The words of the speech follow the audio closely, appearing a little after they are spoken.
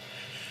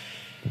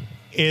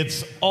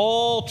It's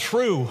all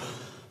true.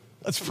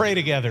 Let's pray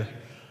together.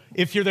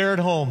 If you're there at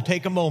home,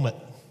 take a moment.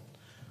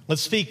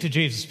 Let's speak to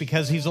Jesus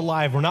because he's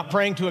alive. We're not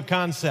praying to a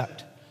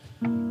concept.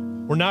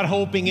 We're not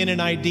hoping in an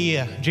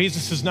idea.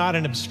 Jesus is not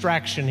an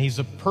abstraction. He's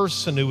a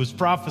person who was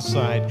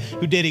prophesied,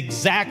 who did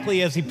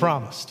exactly as he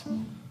promised.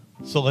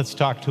 So let's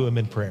talk to him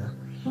in prayer.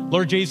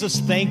 Lord Jesus,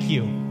 thank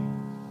you.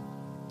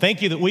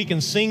 Thank you that we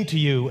can sing to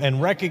you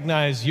and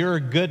recognize your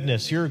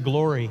goodness, your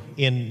glory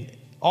in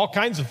all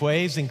kinds of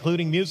ways,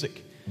 including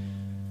music.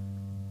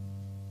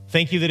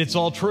 Thank you that it's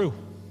all true.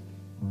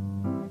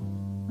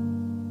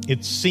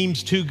 It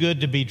seems too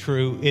good to be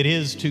true. It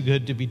is too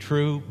good to be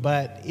true,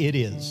 but it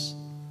is.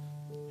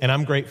 And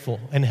I'm grateful.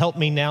 And help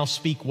me now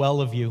speak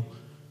well of you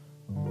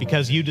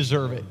because you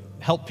deserve it.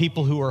 Help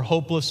people who are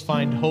hopeless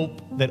find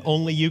hope that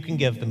only you can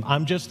give them.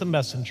 I'm just a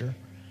messenger.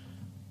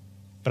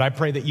 But I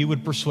pray that you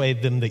would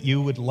persuade them, that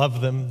you would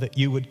love them, that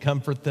you would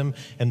comfort them,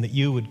 and that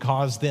you would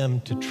cause them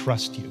to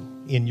trust you.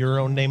 In your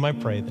own name I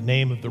pray, the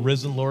name of the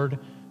risen Lord,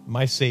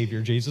 my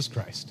Savior, Jesus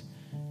Christ.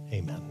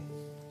 Amen.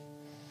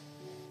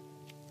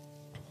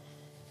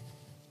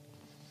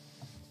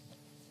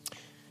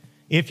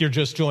 If you're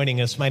just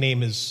joining us, my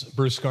name is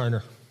Bruce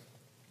Garner.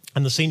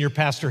 I'm the senior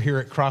pastor here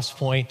at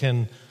Crosspoint,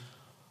 and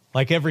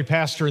like every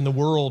pastor in the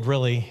world,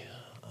 really,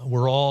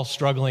 we're all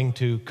struggling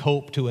to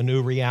cope to a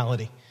new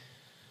reality.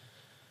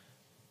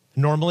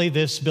 Normally,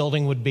 this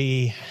building would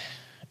be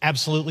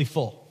absolutely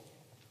full,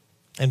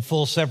 and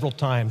full several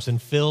times,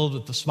 and filled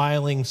with the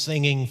smiling,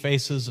 singing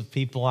faces of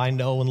people I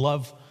know and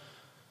love.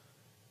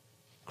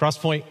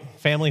 Crosspoint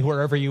family,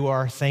 wherever you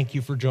are, thank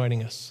you for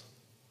joining us.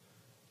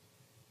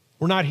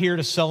 We're not here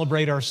to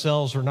celebrate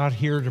ourselves. We're not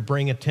here to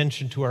bring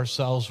attention to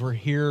ourselves. We're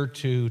here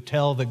to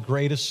tell the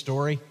greatest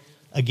story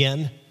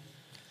again,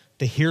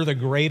 to hear the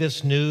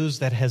greatest news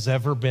that has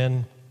ever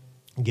been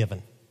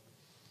given.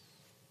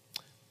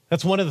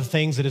 That's one of the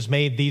things that has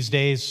made these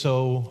days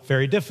so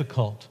very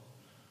difficult.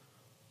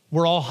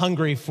 We're all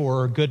hungry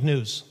for good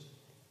news.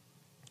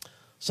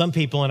 Some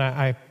people,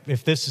 and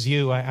if this is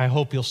you, I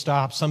hope you'll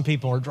stop. Some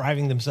people are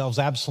driving themselves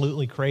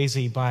absolutely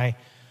crazy by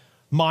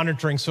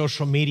monitoring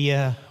social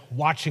media,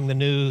 watching the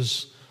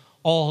news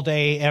all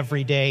day,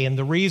 every day. And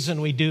the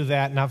reason we do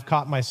that, and I've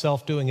caught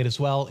myself doing it as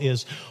well,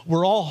 is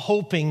we're all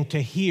hoping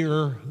to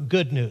hear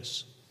good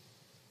news.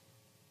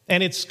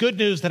 And it's good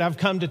news that I've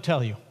come to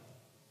tell you.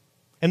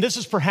 And this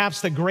is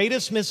perhaps the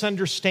greatest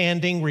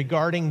misunderstanding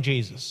regarding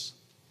Jesus.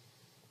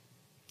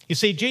 You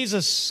see,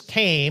 Jesus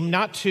came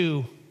not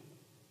to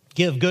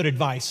give good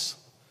advice,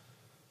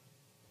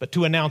 but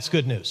to announce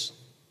good news.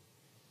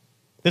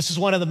 This is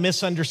one of the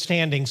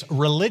misunderstandings.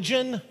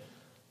 Religion,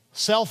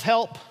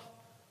 self-help,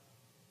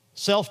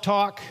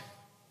 self-talk,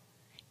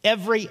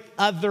 every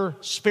other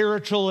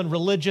spiritual and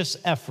religious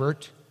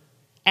effort,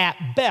 at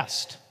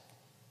best,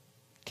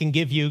 can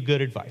give you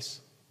good advice.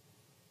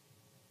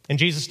 And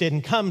Jesus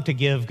didn't come to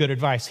give good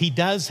advice. He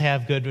does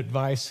have good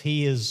advice.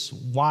 He is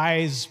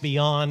wise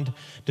beyond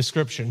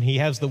description. He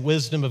has the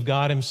wisdom of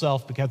God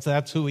himself because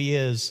that's who he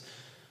is.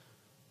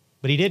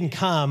 But he didn't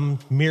come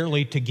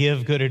merely to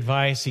give good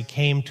advice. He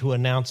came to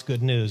announce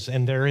good news.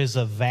 And there is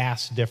a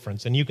vast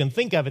difference. And you can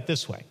think of it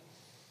this way.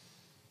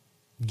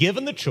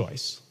 Given the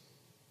choice,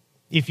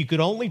 if you could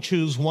only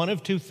choose one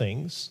of two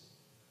things,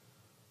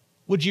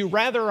 would you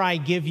rather I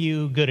give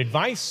you good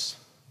advice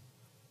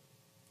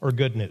or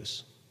good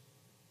news?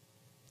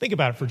 Think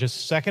about it for just a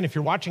second. If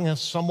you're watching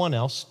someone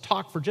else,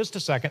 talk for just a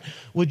second.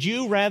 Would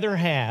you rather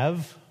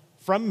have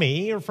from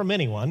me or from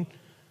anyone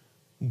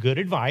good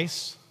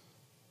advice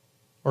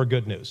or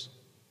good news?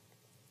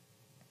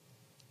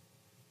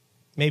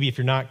 Maybe if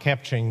you're not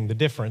capturing the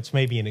difference,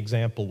 maybe an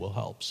example will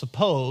help.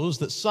 Suppose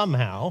that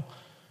somehow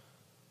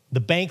the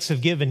banks have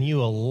given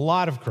you a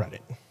lot of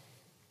credit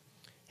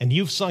and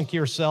you've sunk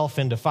yourself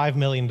into $5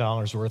 million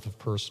worth of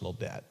personal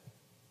debt.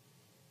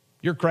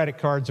 Your credit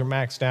cards are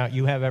maxed out.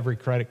 You have every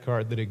credit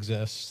card that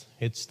exists.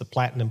 It's the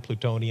platinum,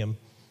 plutonium,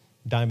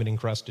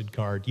 diamond-encrusted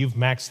card. You've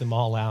maxed them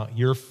all out.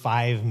 You're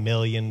 $5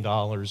 million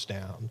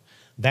down.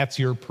 That's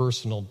your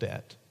personal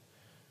debt.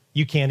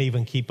 You can't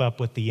even keep up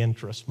with the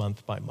interest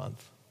month by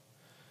month.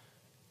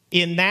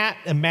 In that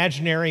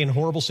imaginary and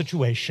horrible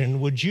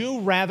situation, would you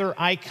rather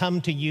I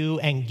come to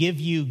you and give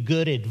you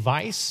good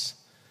advice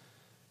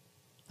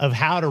of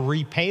how to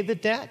repay the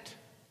debt?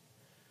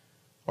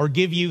 Or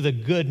give you the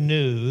good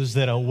news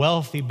that a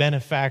wealthy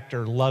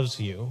benefactor loves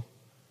you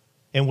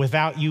and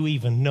without you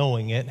even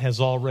knowing it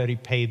has already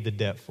paid the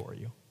debt for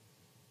you?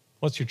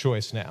 What's your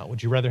choice now?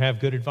 Would you rather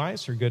have good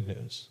advice or good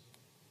news?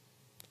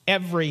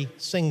 Every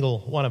single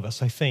one of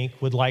us, I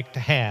think, would like to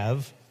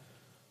have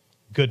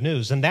good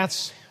news. And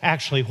that's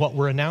actually what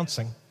we're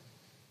announcing.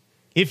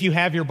 If you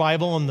have your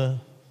Bible on the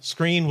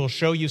screen, we'll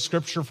show you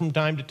scripture from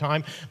time to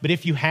time. But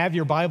if you have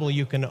your Bible,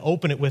 you can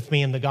open it with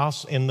me in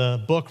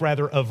the book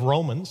of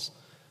Romans.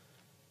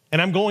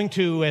 And I'm going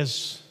to,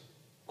 as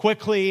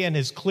quickly and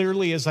as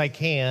clearly as I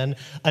can,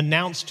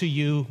 announce to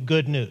you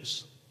good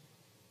news.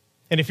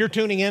 And if you're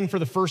tuning in for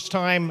the first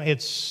time,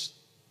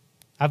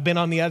 I've been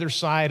on the other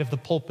side of the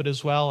pulpit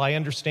as well. I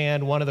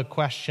understand one of the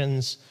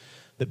questions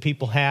that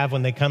people have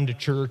when they come to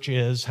church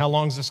is, how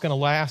long is this going to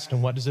last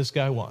and what does this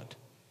guy want?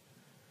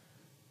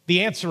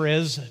 The answer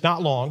is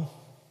not long,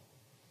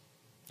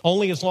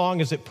 only as long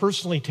as it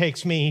personally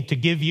takes me to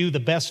give you the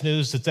best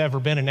news that's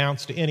ever been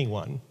announced to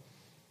anyone.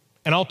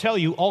 And I'll tell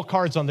you, all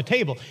cards on the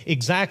table,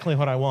 exactly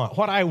what I want.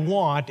 What I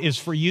want is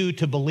for you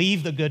to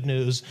believe the good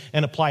news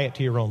and apply it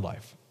to your own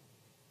life.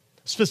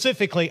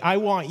 Specifically, I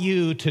want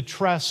you to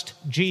trust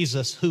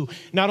Jesus, who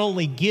not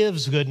only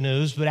gives good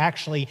news, but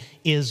actually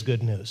is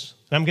good news.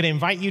 And I'm going to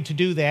invite you to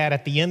do that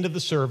at the end of the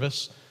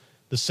service,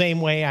 the same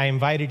way I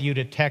invited you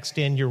to text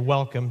in "You're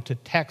welcome," to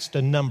text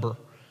a number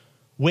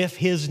with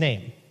his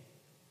name,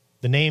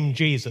 the name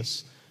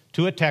Jesus,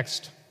 to a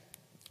text,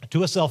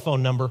 to a cell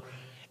phone number,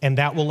 and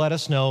that will let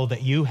us know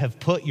that you have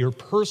put your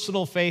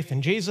personal faith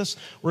in Jesus.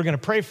 We're going to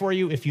pray for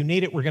you. If you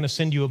need it, we're going to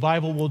send you a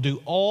Bible. We'll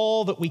do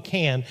all that we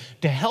can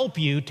to help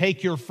you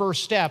take your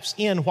first steps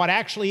in what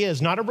actually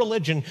is not a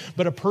religion,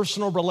 but a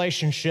personal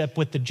relationship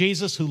with the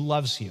Jesus who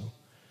loves you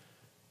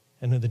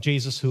and the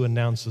Jesus who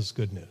announces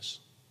good news.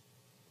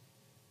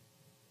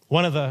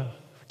 One of the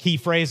key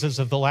phrases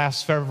of the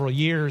last several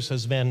years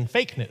has been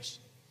fake news.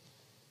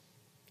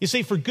 You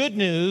see, for good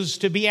news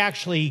to be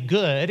actually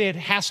good, it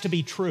has to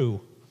be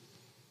true.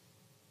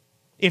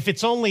 If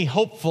it's only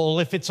hopeful,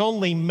 if it's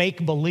only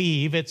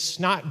make-believe, it's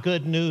not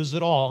good news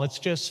at all. It's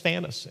just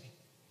fantasy.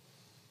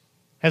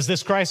 As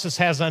this crisis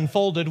has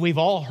unfolded, we've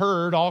all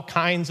heard all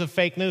kinds of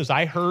fake news.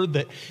 I heard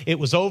that it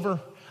was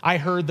over. I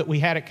heard that we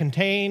had it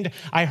contained.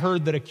 I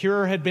heard that a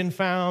cure had been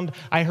found.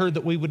 I heard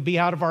that we would be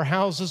out of our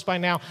houses by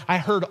now. I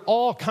heard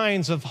all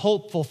kinds of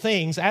hopeful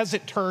things. As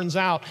it turns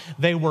out,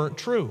 they weren't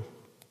true.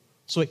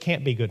 So it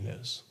can't be good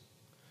news.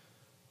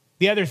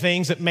 The other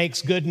things that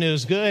makes good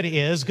news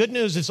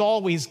is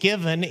always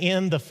given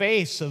in the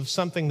face of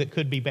something that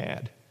could be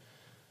bad.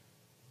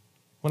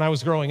 When I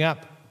was growing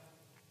up,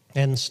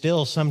 and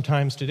still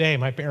sometimes today,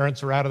 my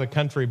parents are out of the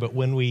country, but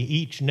when we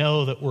each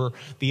know that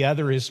the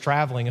other is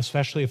traveling,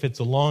 especially if it's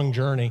a long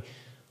journey,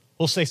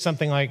 we'll say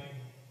something like,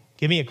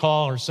 "Give me a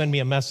call or send me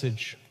a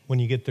message when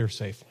you get there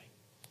safely.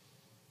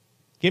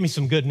 Give me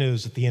some good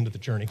news at the end of the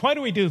journey." Why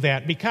do we do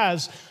that?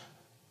 Because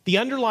the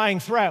underlying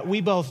threat,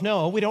 we both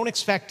know, we don't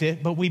expect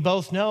it, but we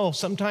both know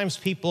sometimes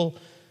people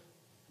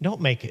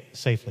don't make it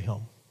safely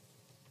home.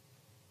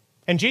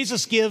 And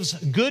Jesus gives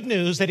good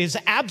news that is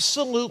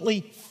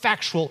absolutely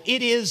factual.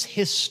 It is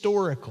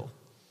historical.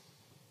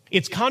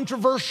 It's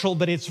controversial,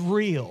 but it's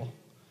real.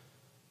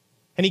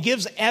 And he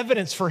gives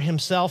evidence for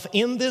himself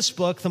in this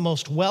book, the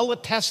most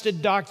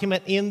well-attested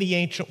document in the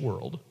ancient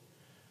world,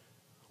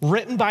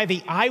 written by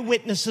the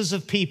eyewitnesses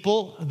of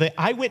people, the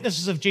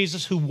eyewitnesses of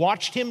Jesus who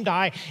watched him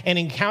die and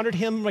encountered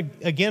him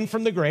again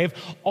from the grave,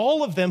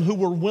 all of them who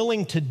were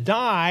willing to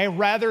die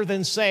rather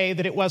than say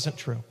that it wasn't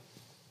true.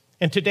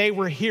 And today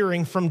we're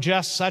hearing from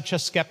just such a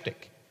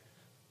skeptic.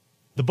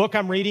 The book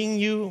I'm reading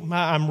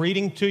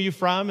to you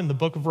from in the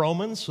book of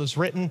Romans was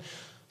written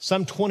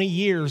some 20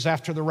 years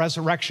after the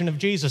resurrection of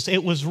Jesus.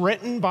 It was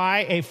written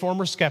by a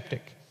former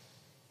skeptic.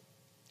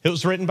 It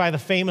was written by the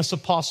famous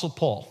Apostle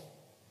Paul.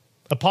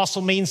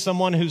 Apostle means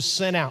someone who's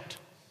sent out.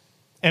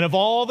 And of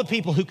all the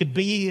people who could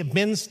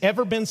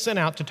ever been sent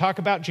out to talk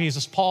about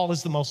Jesus, Paul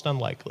is the most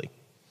unlikely.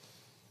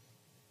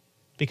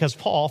 Because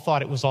Paul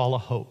thought it was all a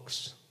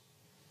hoax.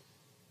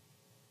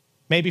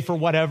 Maybe for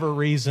whatever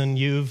reason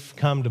you've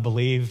come to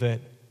believe that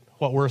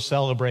what we're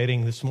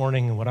celebrating this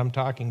morning and what I'm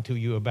talking to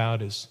you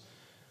about is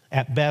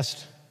at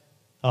best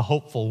a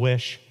hopeful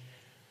wish,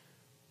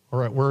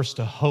 or at worst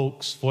a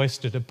hoax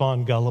foisted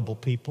upon gullible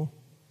people.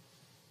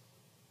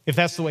 If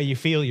that's the way you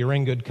feel, you're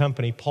in good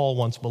company. Paul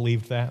once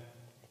believed that.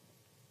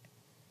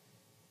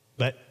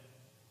 But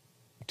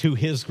to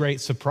his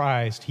great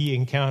surprise, he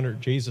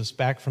encountered Jesus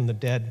back from the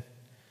dead.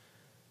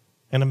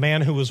 And a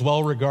man who was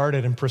well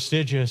regarded and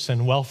prestigious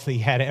and wealthy,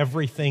 had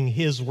everything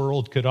his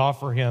world could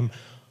offer him,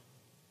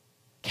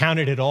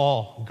 counted it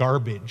all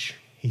garbage,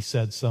 he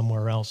said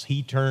somewhere else.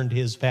 He turned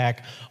his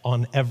back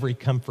on every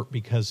comfort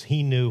because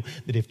he knew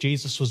that if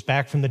Jesus was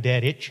back from the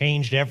dead, it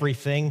changed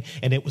everything,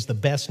 and it was the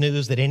best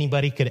news that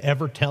anybody could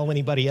ever tell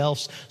anybody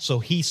else. So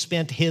he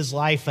spent his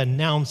life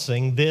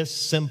announcing this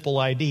simple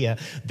idea: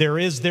 there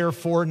is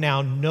therefore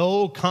now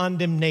no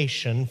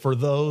condemnation for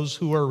those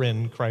who are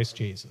in Christ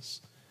Jesus.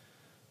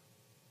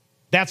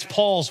 That's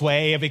Paul's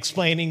way of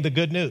explaining the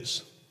good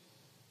news.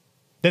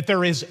 That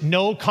there is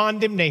no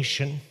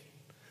condemnation,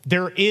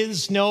 there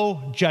is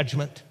no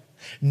judgment,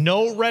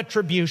 no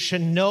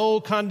retribution,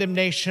 no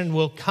condemnation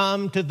will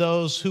come to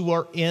those who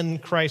are in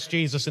Christ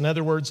Jesus. In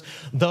other words,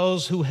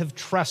 those who have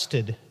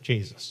trusted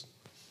Jesus.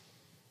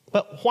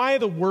 But why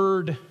the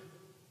word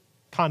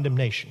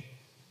condemnation?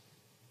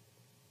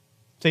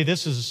 See,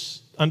 this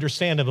is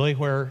understandably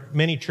where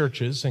many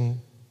churches and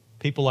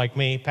people like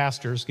me,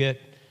 pastors,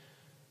 get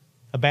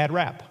a bad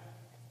rap.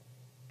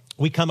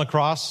 We come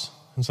across,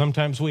 and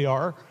sometimes we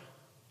are,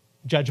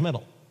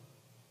 judgmental,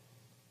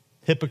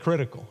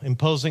 hypocritical,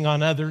 imposing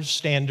on others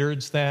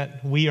standards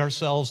that we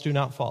ourselves do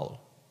not follow.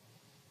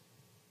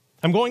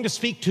 I'm going to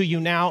speak to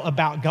you now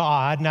about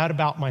God, not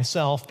about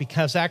myself,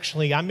 because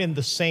actually I'm in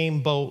the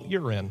same boat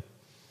you're in.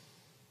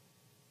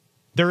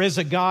 There is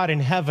a God in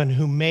heaven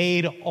who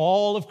made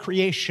all of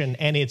creation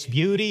and its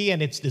beauty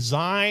and its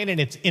design and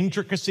its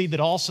intricacy that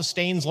all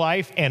sustains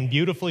life, and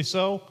beautifully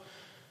so.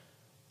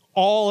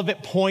 All of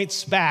it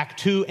points back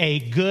to a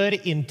good,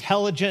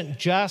 intelligent,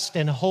 just,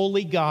 and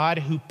holy God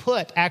who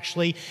put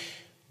actually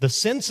the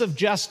sense of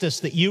justice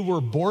that you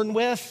were born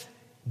with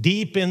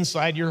deep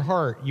inside your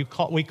heart.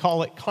 We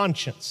call it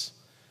conscience.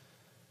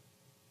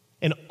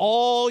 And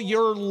all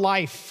your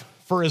life,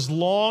 for as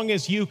long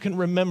as you can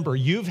remember,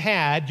 you've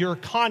had your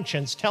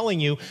conscience telling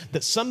you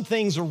that some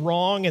things are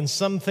wrong and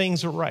some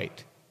things are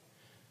right.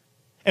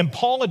 And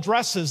Paul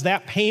addresses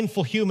that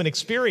painful human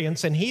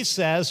experience, and he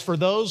says, for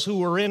those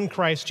who are in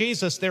Christ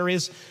Jesus, there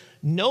is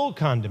no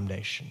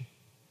condemnation.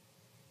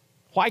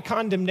 Why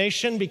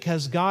condemnation?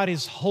 Because God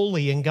is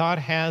holy and God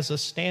has a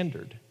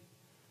standard.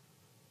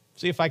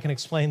 See if I can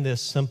explain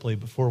this simply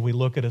before we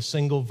look at a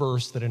single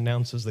verse that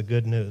announces the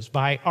good news.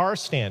 By our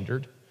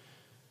standard,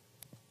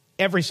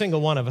 every single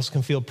one of us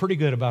can feel pretty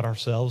good about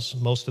ourselves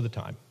most of the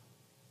time.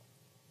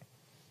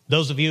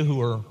 Those of you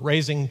who are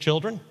raising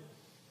children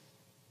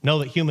know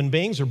that human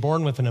beings are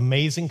born with an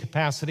amazing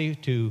capacity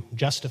to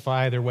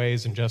justify their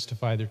ways and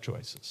justify their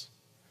choices.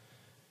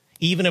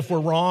 Even if we're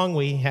wrong,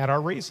 we had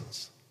our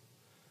reasons.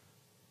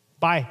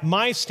 By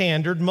my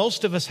standard,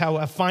 most of us,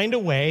 however, find a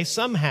way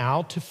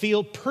somehow to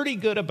feel pretty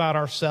good about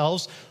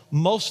ourselves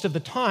most of the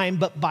time,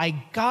 but by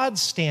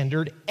God's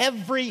standard,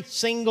 every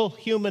single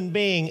human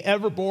being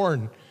ever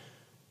born,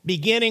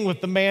 beginning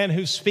with the man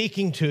who's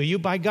speaking to you,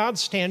 by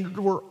God's standard,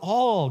 we're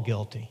all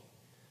guilty.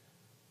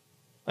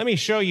 Let me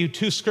show you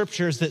two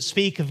scriptures that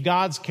speak of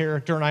God's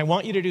character, and I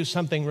want you to do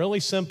something really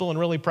simple and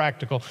really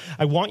practical.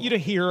 I want you to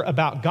hear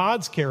about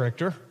God's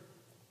character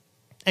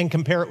and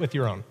compare it with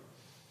your own.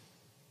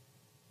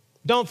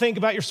 Don't think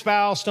about your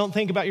spouse, don't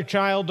think about your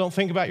child, don't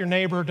think about your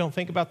neighbor, don't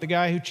think about the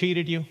guy who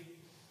cheated you.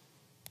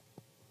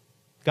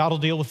 God will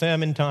deal with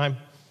them in time.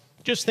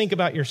 Just think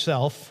about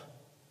yourself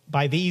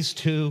by these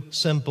two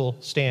simple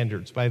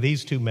standards, by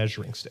these two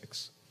measuring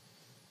sticks.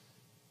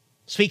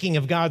 Speaking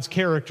of God's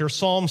character,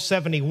 Psalm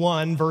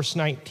 71, verse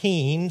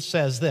 19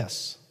 says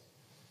this: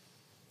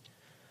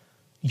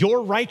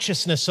 "Your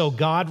righteousness, O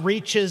God,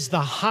 reaches the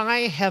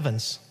high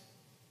heavens.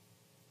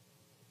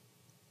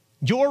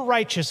 Your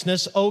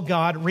righteousness, O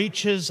God,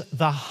 reaches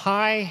the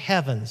high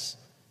heavens.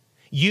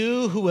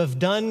 You who have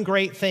done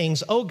great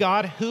things, O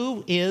God,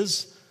 who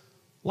is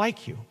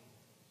like you?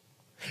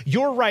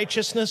 Your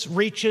righteousness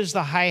reaches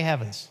the high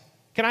heavens."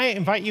 Can I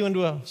invite you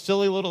into a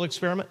silly little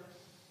experiment?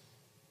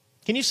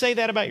 Can you say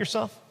that about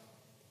yourself?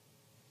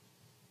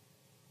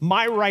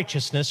 My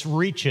righteousness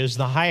reaches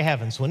the high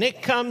heavens. When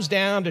it comes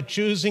down to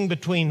choosing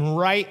between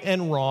right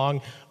and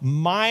wrong,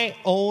 my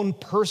own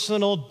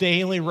personal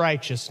daily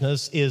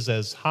righteousness is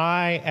as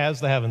high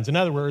as the heavens. In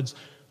other words,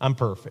 I'm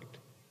perfect.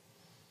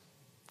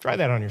 Try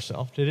that on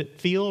yourself. Did it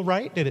feel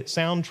right? Did it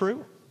sound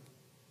true?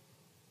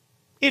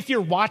 If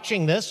you're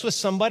watching this with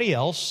somebody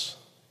else,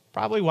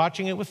 probably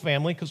watching it with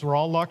family because we're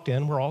all locked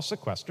in, we're all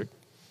sequestered,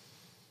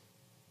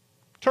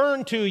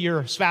 turn to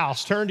your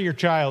spouse, turn to your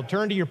child,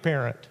 turn to your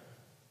parent,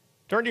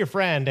 turn to your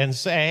friend and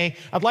say,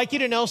 I'd like you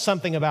to know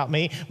something about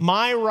me.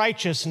 My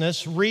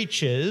righteousness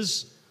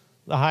reaches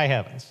the high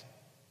heavens.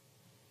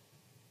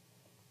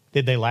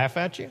 Did they laugh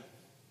at you?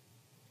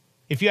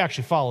 If you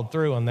actually followed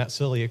through on that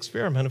silly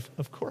experiment,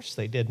 of course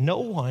they did. No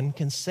one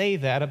can say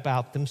that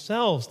about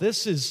themselves.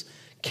 This is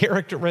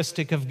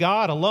characteristic of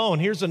God alone.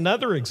 Here's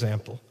another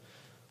example.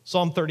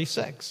 Psalm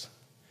 36.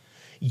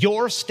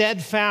 Your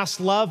steadfast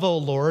love, O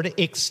Lord,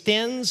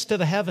 extends to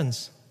the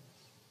heavens,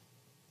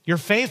 your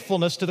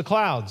faithfulness to the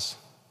clouds.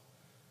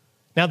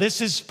 Now,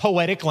 this is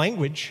poetic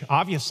language,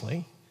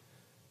 obviously,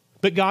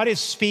 but God is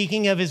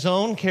speaking of his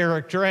own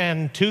character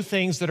and two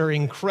things that are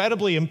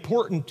incredibly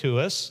important to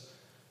us.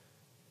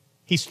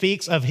 He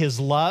speaks of his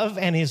love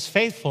and his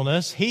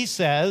faithfulness. He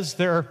says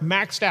they're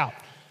maxed out.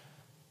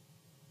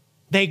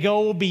 They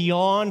go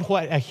beyond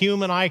what a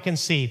human eye can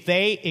see.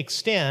 They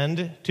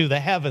extend to the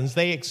heavens.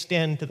 They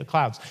extend to the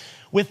clouds.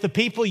 With the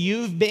people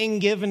you've been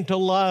given to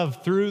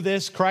love through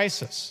this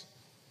crisis,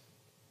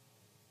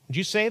 would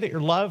you say that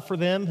your love for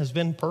them has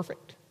been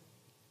perfect?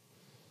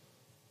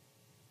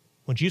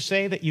 Would you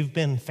say that you've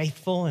been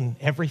faithful in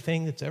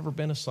everything that's ever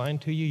been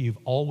assigned to you? You've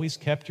always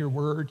kept your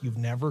word. You've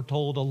never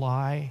told a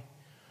lie.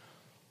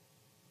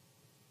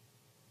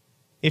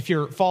 If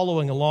you're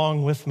following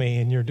along with me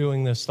and you're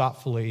doing this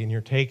thoughtfully and you're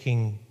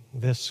taking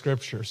this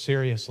scripture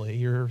seriously,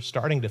 you're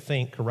starting to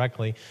think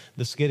correctly.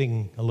 This is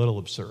getting a little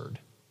absurd.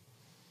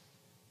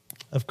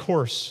 Of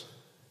course,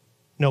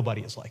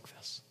 nobody is like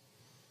this.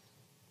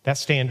 That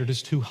standard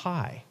is too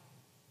high.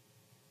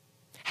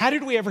 How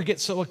did we ever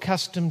get so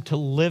accustomed to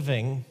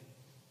living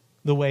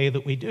the way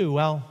that we do?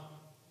 Well,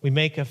 we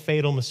make a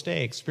fatal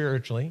mistake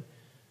spiritually.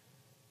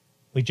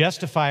 We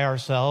justify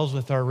ourselves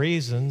with our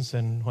reasons,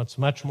 and what's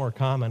much more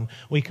common,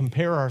 we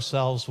compare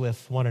ourselves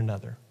with one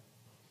another.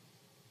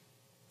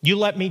 You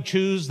let me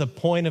choose the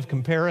point of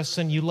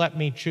comparison, you let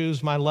me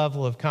choose my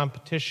level of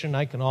competition,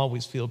 I can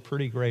always feel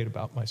pretty great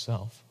about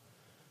myself.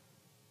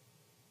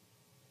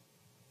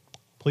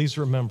 Please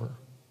remember,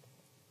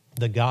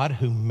 The God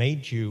who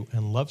made you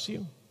and loves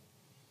you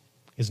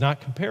is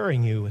not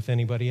comparing you with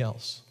anybody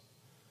else.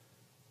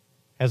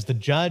 As the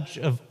judge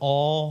of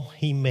all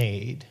he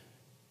made,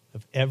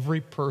 of every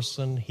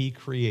person he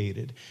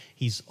created,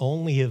 he's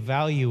only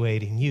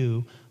evaluating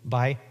you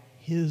by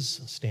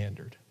his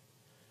standard.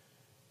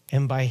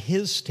 And by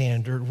his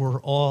standard,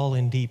 we're all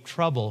in deep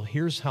trouble.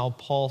 Here's how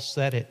Paul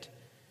said it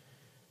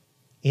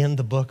in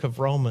the book of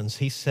Romans.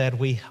 He said,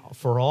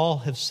 for all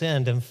have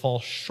sinned and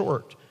fall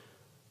short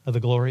of the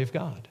glory of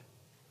God.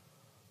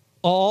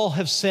 All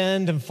have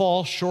sinned and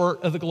fall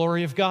short of the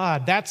glory of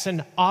God. That's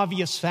an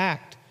obvious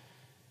fact.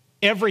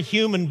 Every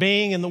human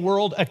being in the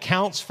world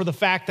accounts for the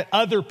fact that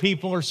other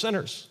people are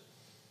sinners.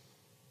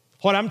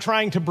 What I'm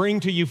trying to bring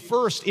to you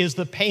first is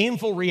the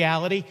painful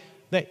reality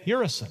that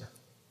you're a sinner.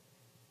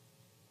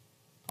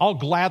 I'll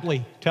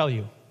gladly tell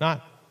you,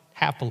 not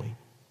happily,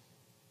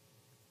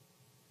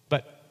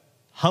 but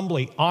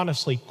humbly,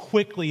 honestly,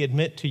 quickly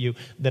admit to you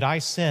that I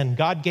sin.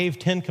 God gave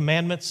 10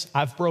 commandments.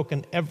 I've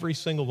broken every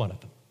single one of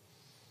them.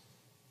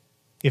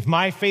 If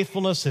my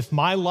faithfulness, if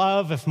my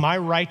love, if my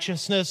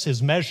righteousness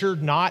is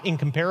measured not in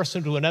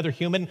comparison to another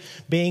human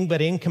being,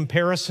 but in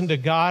comparison to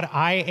God,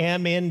 I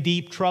am in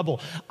deep trouble.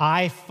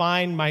 I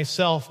find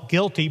myself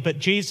guilty, but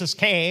Jesus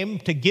came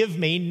to give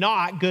me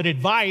not good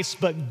advice,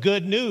 but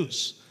good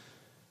news.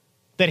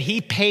 That he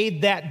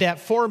paid that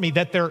debt for me,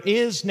 that there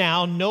is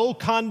now no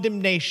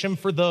condemnation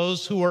for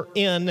those who are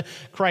in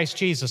Christ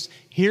Jesus.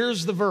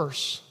 Here's the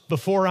verse,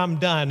 before I'm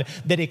done,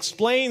 that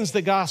explains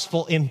the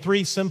gospel in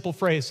 3 simple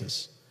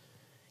phrases.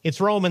 It's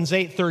Romans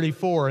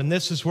 8:34, and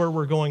this is where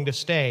we're going to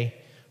stay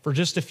for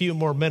just a few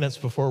more minutes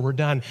before we're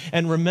done.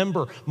 And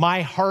remember,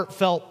 my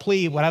heartfelt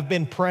plea, what I've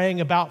been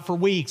praying about for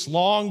weeks,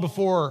 long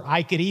before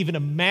I could even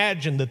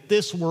imagine that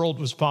this world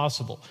was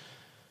possible,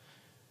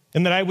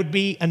 and that I would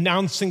be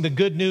announcing the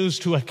good news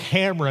to a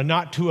camera,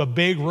 not to a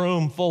big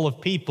room full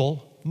of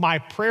people. My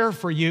prayer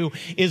for you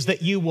is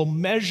that you will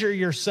measure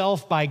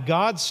yourself by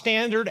God's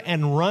standard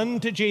and run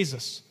to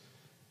Jesus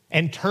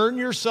and turn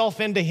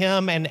yourself into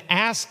him and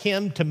ask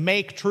him to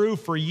make true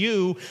for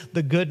you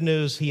the good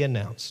news he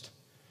announced.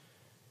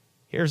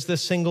 Here's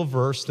this single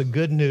verse, the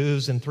good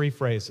news in 3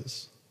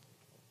 phrases.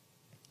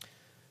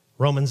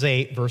 Romans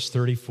 8, verse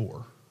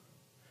 34.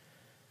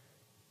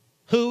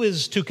 Who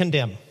is to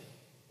condemn?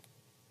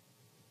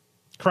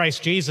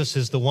 Christ Jesus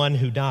is the one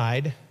who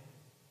died.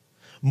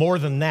 More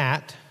than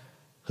that,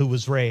 who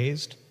was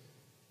raised,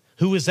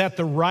 who is at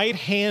the right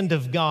hand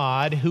of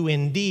God, who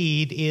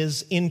indeed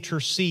is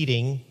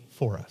interceding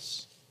for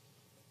us.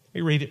 Let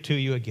me read it to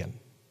you again.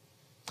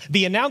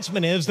 The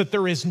announcement is that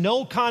there is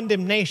no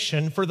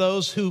condemnation for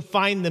those who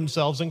find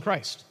themselves in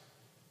Christ.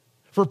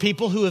 For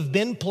people who have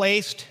been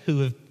placed,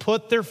 who have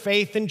put their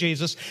faith in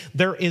Jesus,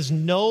 there is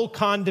no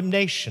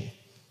condemnation.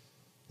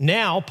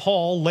 Now,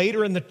 Paul,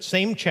 later in the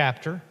same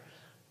chapter,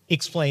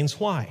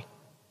 explains why.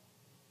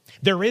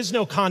 There is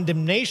no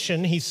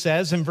condemnation, he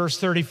says in verse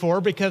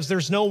 34, because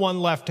there's no one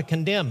left to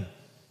condemn.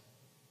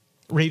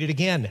 Read it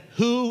again.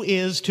 Who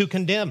is to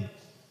condemn?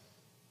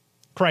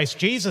 Christ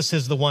Jesus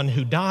is the one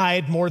who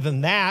died, more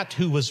than that,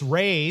 who was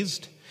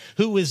raised,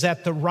 who is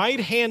at the right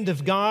hand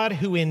of God,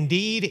 who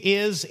indeed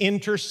is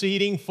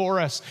interceding for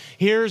us.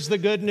 Here's the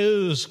good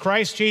news.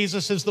 Christ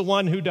Jesus is the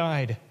one who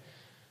died.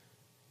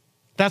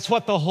 That's why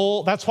the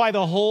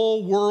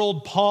whole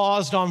world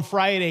paused on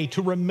Friday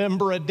to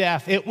remember a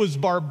death. It was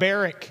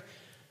barbaric,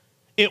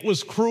 it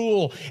was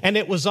cruel, and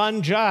it was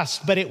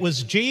unjust, but it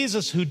was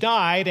Jesus who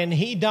died, and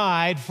he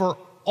died for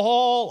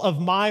all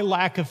of my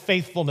lack of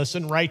faithfulness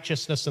and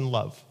righteousness and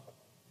love.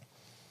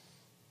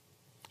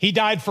 He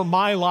died for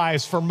my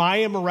lies, for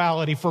my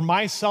immorality, for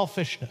my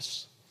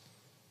selfishness.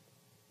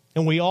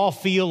 And we all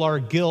feel our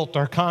guilt,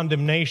 our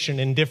condemnation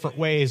in different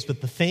ways,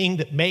 but the thing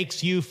that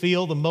makes you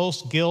feel the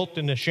most guilt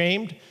and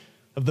ashamed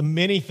of the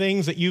many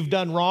things that you've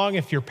done wrong,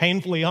 if you're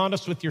painfully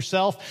honest with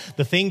yourself,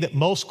 the thing that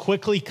most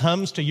quickly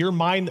comes to your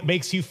mind that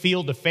makes you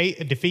feel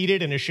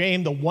defeated and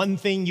ashamed, the one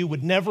thing you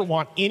would never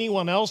want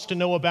anyone else to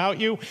know about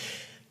you,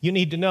 you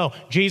need to know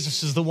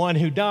Jesus is the one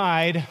who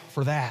died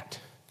for that.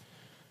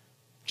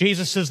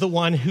 Jesus is the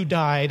one who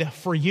died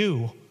for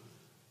you.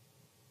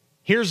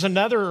 Here's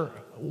another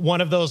one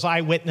of those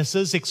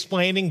eyewitnesses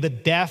explaining the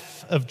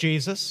death of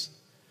Jesus.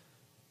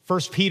 1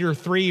 Peter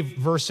 3,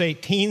 verse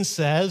 18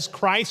 says,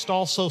 Christ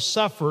also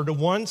suffered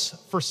once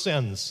for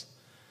sins,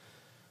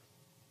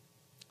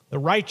 the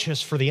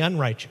righteous for the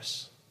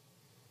unrighteous,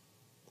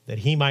 that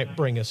he might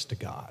bring us to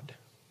God.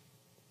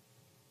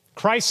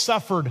 Christ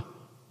suffered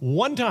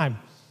one time,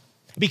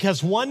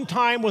 because one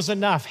time was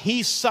enough.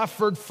 He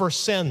suffered for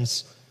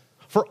sins.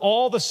 For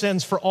all the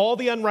sins, for all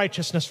the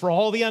unrighteousness, for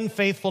all the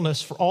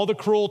unfaithfulness, for all the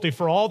cruelty,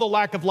 for all the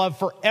lack of love,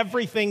 for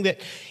everything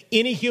that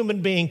any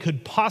human being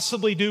could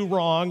possibly do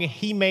wrong,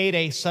 he made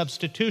a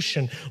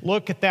substitution.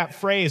 Look at that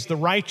phrase, the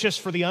righteous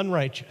for the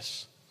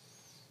unrighteous.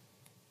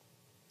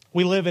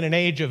 We live in an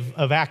age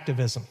of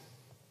activism.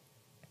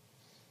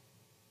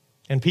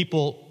 And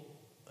people,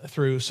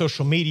 through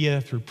social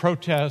media, through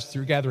protests,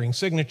 through gathering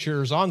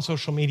signatures on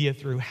social media,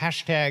 through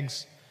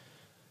hashtags,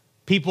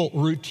 People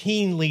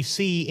routinely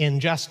see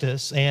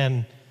injustice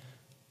and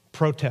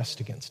protest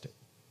against it.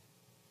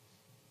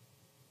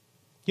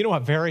 You know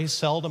what very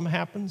seldom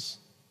happens?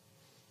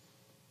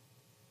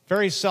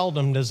 Very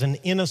seldom does an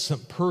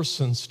innocent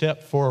person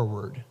step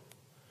forward,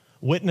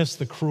 witness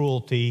the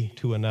cruelty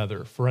to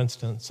another. For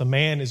instance, a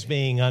man is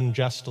being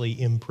unjustly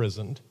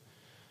imprisoned.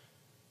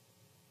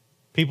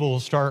 People will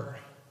start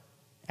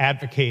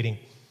advocating.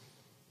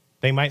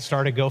 They might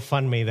start a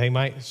GoFundMe. They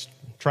might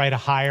try to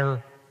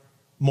hire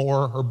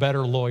more or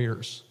better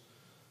lawyers.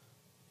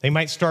 They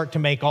might start to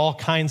make all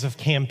kinds of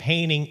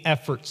campaigning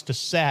efforts to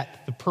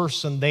set the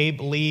person they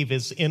believe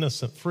is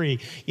innocent free.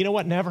 You know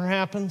what never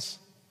happens?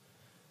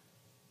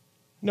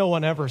 No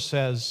one ever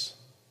says,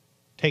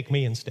 take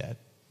me instead.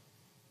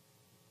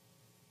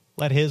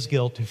 Let his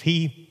guilt, if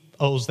he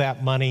owes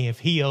that money, if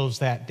he owes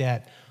that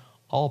debt,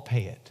 I'll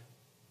pay it.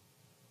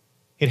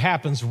 It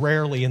happens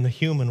rarely in the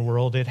human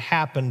world. It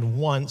happened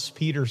once,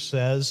 Peter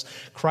says.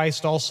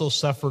 Christ also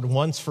suffered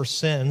once for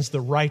sins,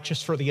 the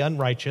righteous for the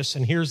unrighteous.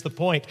 And here's the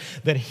point,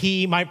 that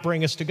he might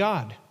bring us to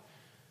God.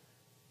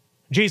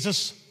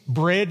 Jesus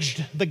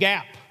bridged the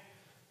gap.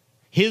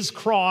 His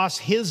cross,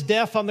 his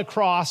death on the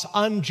cross,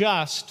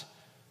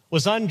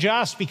 was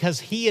unjust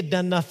because he had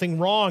done nothing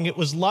wrong. It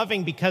was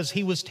loving because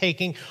he was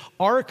taking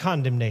our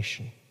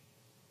condemnation.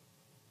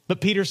 But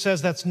Peter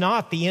says that's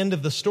not the end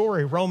of the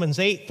story. Romans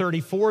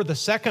 8:34, the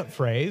second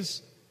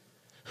phrase,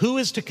 who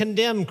is to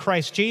condemn?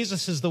 Christ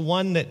Jesus is the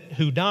one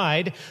who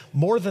died,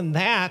 more than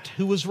that,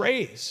 who was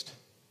raised.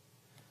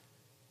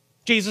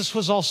 Jesus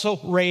was also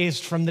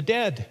raised from the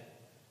dead.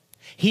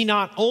 He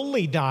not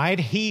only died,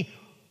 he,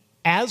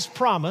 as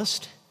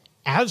promised,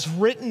 as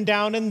written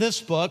down in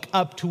this book,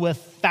 up to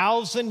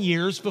 1,000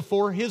 years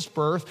before his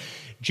birth,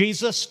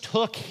 Jesus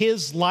took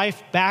his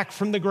life back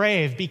from the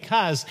grave,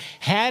 because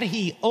had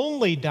he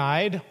only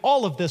died,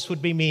 all of this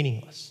would be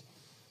meaningless.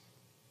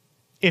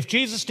 If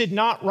Jesus did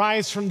not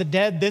rise from the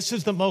dead, this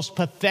is the most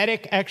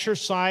pathetic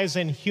exercise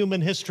in human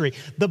history.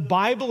 The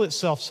Bible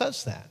itself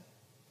says that.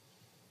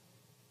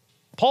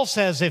 Paul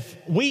says if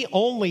we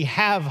only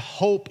have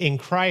hope in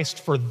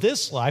Christ for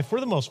this life, we're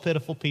the most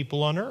pitiful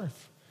people on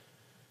earth.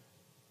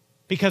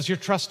 Because you're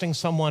trusting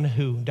someone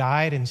who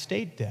died and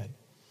stayed dead.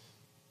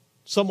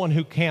 Someone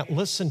who can't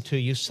listen to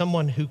you,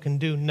 someone who can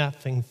do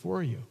nothing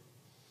for you.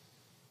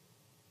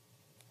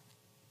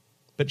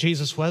 But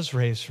Jesus was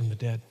raised from the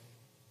dead.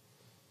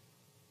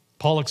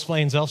 Paul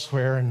explains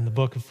elsewhere in the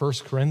book of 1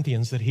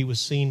 Corinthians that he was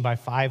seen by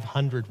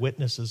 500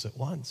 witnesses at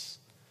once.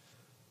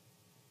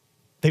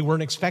 They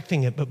weren't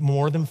expecting it, but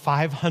more than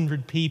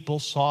 500 people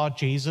saw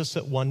Jesus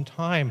at one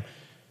time.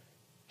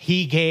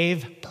 He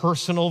gave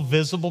personal,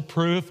 visible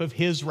proof of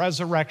his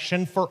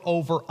resurrection for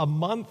over a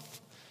month.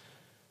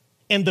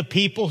 And the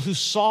people who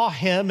saw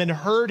him and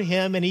heard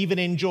him and even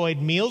enjoyed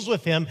meals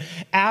with him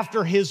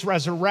after his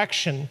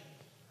resurrection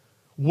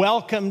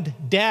welcomed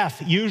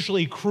death,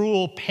 usually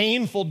cruel,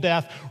 painful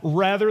death,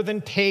 rather than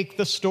take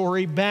the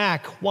story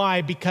back.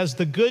 Why? Because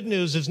the good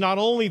news is not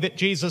only that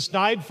Jesus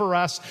died for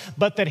us,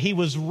 but that he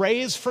was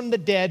raised from the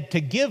dead to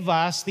give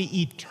us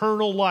the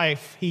eternal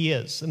life he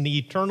is and the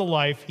eternal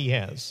life he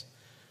has.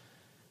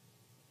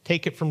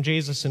 Take it from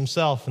Jesus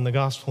himself in the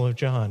Gospel of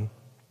John.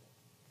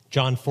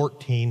 John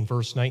 14,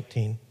 verse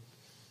 19.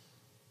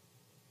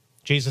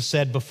 Jesus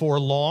said, before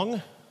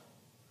long,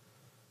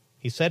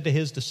 he said to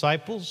his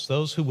disciples,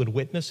 those who would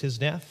witness his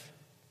death,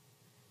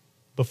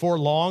 before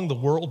long, the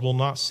world will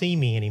not see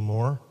me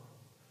anymore,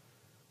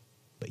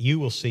 but you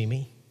will see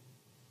me.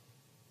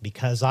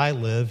 Because I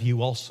live,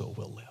 you also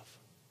will live.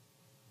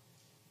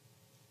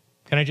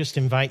 Can I just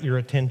invite your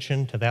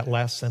attention to that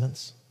last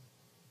sentence?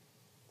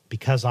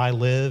 Because I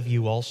live,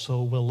 you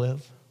also will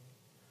live.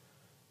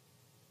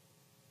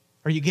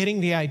 Are you getting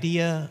the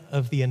idea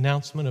of the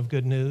announcement of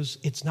good news?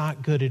 It's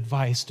not good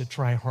advice to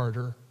try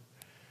harder.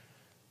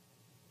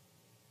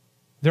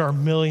 There are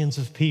millions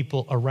of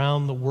people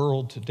around the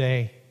world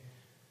today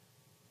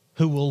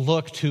who will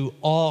look to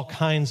all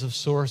kinds of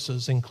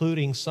sources,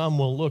 including some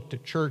will look to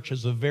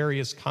churches of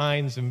various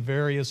kinds and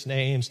various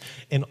names,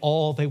 and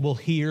all they will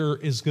hear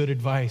is good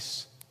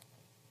advice.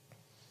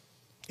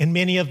 And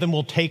many of them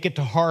will take it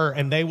to heart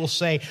and they will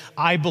say,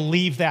 I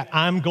believe that.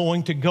 I'm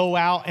going to go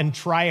out and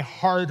try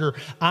harder.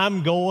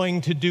 I'm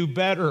going to do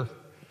better.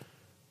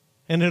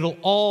 And it'll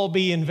all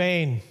be in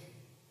vain.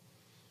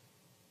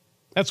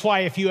 That's why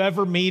if you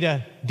ever meet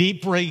a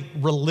deeply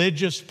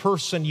religious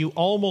person, you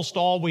almost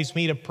always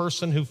meet a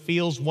person who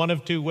feels one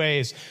of two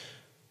ways.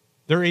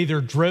 They're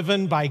either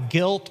driven by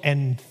guilt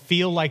and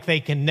feel like they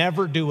can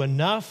never do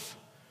enough,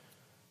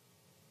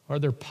 or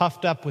they're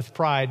puffed up with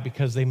pride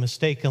because they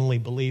mistakenly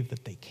believe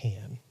that they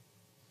can.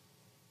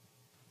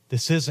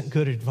 This isn't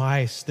good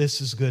advice. This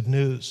is good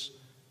news.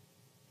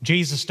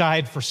 Jesus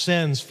died for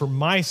sins, for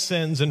my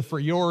sins and for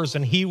yours,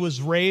 and he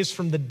was raised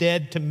from the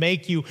dead to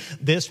make you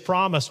this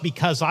promise.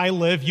 Because I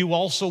live, you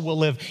also will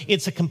live.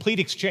 It's a complete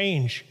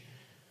exchange.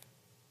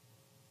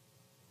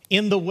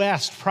 In the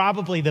West,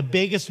 probably the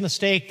biggest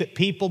mistake that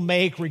people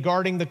make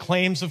regarding the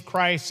claims of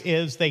Christ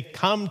is they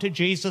come to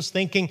Jesus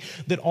thinking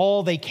that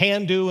all they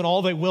can do and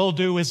all they will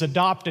do is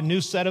adopt a new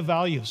set of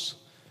values.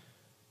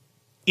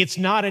 It's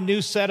not a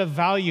new set of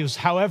values,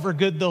 however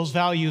good those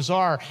values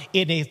are.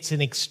 It's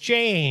an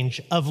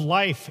exchange of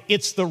life.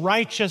 It's the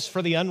righteous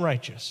for the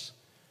unrighteous.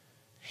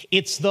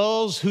 It's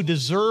those who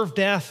deserve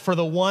death for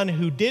the one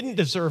who didn't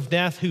deserve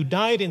death, who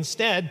died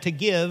instead to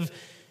give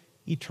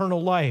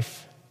eternal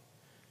life.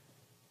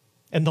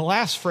 And the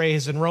last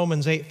phrase in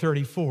Romans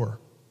 8:34.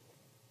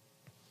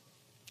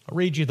 I'll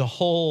read you the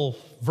whole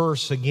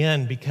verse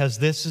again because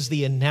this is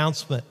the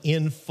announcement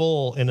in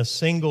full in a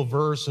single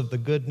verse of the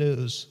good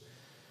news.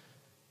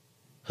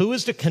 Who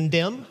is to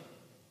condemn?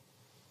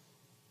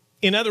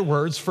 In other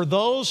words, for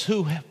those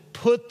who have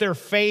put their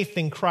faith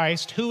in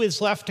Christ, who is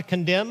left to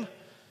condemn?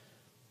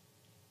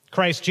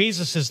 Christ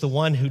Jesus is the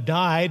one who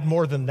died,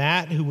 more than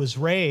that, who was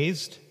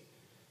raised.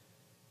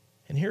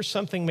 And here's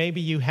something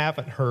maybe you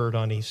haven't heard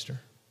on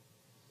Easter.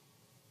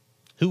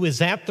 Who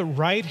is at the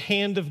right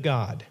hand of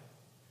God,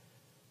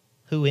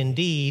 who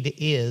indeed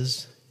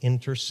is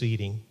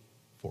interceding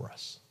for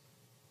us.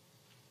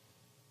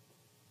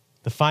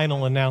 The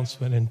final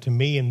announcement, and to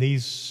me in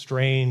these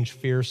strange,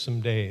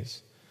 fearsome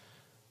days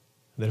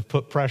that have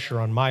put pressure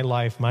on my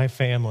life, my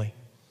family,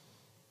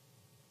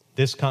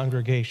 this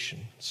congregation,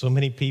 so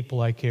many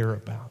people I care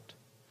about.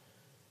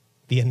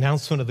 The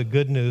announcement of the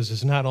good news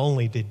is not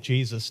only did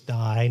Jesus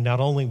die, not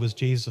only was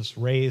Jesus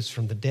raised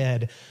from the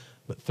dead,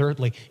 but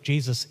thirdly,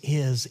 Jesus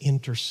is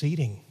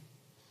interceding.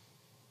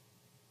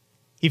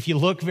 If you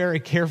look very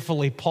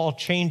carefully, Paul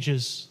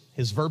changes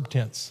his verb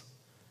tense.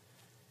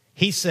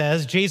 He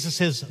says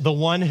Jesus is the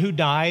one who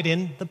died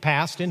in the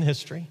past, in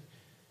history.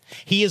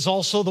 He is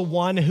also the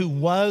one who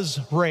was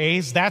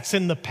raised. That's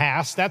in the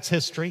past, that's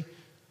history.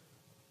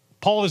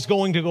 Paul is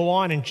going to go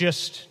on in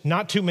just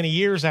not too many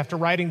years after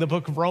writing the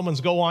book of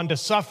Romans, go on to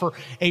suffer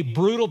a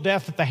brutal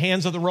death at the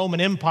hands of the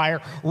Roman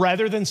Empire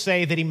rather than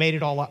say that he made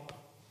it all up.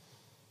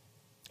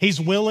 He's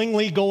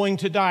willingly going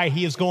to die.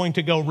 He is going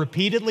to go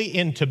repeatedly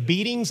into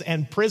beatings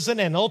and prison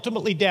and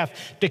ultimately death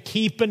to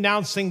keep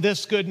announcing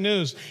this good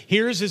news.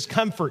 Here's his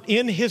comfort.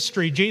 In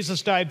history,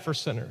 Jesus died for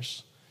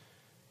sinners.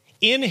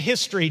 In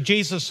history,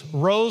 Jesus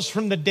rose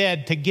from the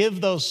dead to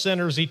give those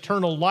sinners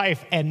eternal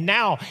life. And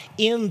now,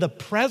 in the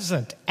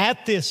present,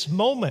 at this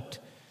moment,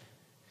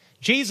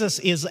 Jesus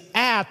is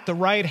at the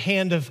right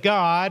hand of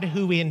God,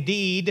 who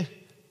indeed,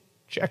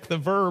 check the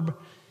verb,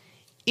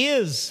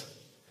 is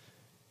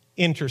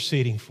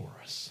interceding for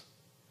us.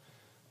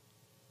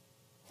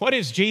 What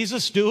is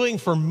Jesus doing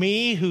for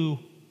me who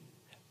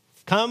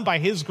come by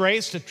his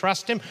grace to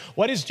trust him?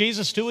 What is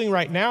Jesus doing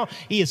right now?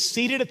 He is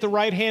seated at the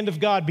right hand of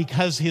God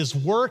because his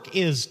work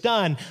is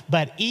done.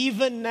 But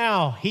even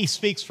now, he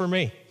speaks for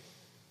me.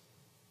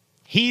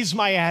 He's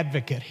my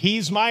advocate.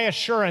 He's my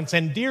assurance.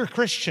 And dear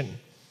Christian,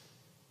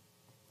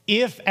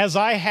 if, as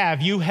I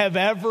have, you have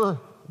ever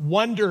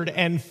wondered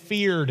and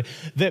feared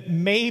that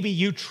maybe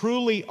you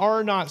truly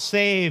are not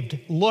saved,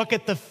 look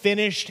at the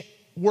finished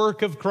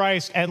work of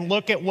Christ and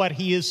look at what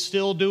he is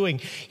still doing.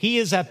 He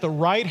is at the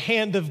right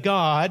hand of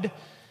God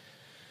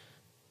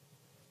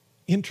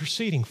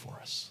interceding for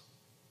us.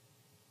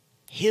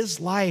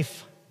 His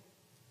life,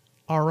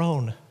 our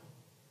own.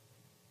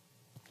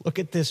 Look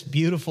at this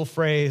beautiful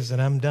phrase, and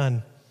I'm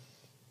done,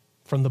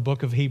 from the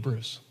book of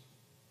Hebrews.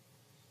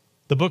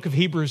 The book of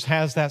Hebrews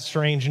has that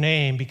strange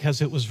name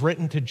because it was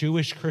written to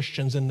Jewish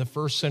Christians in the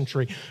first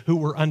century who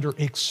were under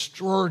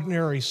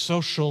extraordinary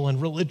social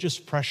and religious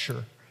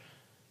pressure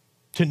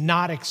to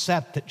not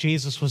accept that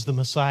Jesus was the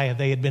Messiah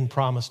they had been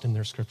promised in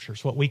their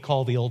scriptures, what we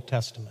call the Old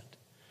Testament.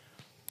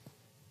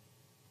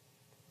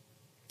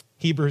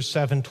 Hebrews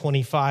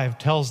 7:25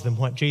 tells them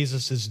what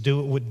Jesus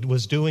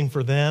was doing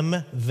for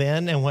them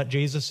then and what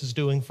Jesus is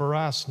doing for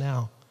us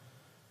now.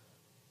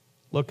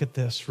 Look at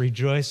this.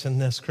 Rejoice in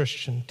this,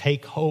 Christian.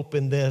 Take hope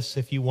in this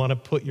if you want to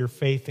put your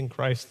faith in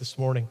Christ this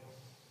morning.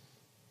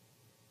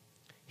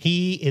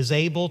 He is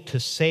able to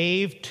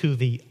save to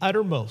the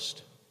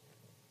uttermost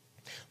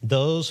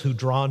those who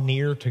draw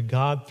near to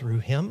God through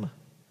him,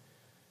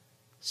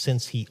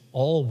 since he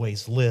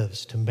always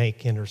lives to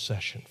make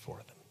intercession for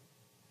them.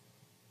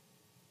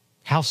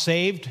 How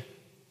saved?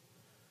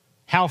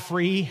 How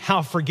free?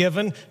 How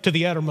forgiven? To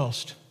the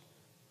uttermost.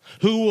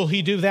 Who will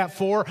he do that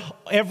for?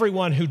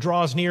 Everyone who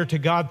draws near to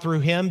God through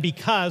him,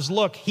 because,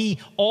 look, he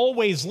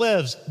always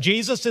lives.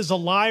 Jesus is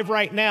alive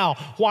right now.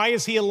 Why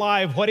is he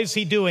alive? What is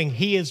he doing?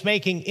 He is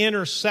making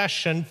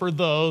intercession for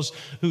those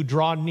who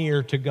draw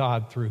near to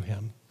God through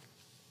him.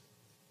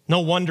 No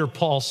wonder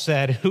Paul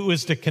said, who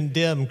is to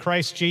condemn?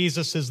 Christ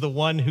Jesus is the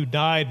one who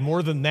died,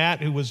 more than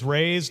that, who was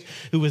raised,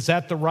 who is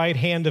at the right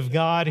hand of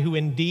God, who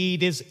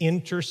indeed is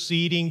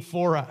interceding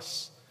for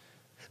us.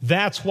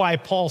 That's why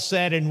Paul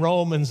said in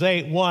Romans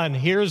 8:1,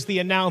 here's the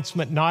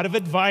announcement, not of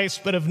advice,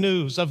 but of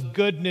news, of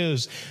good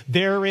news.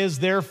 There is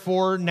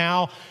therefore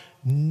now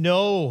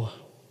no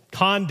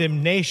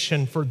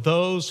condemnation for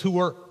those who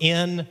are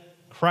in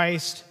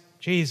Christ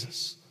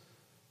Jesus.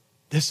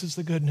 This is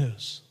the good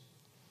news.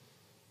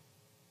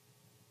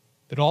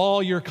 that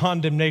all your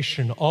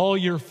condemnation, all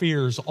your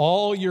fears,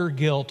 all your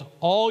guilt,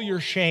 all your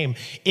shame,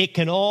 it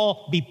can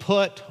all be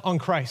put on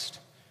Christ.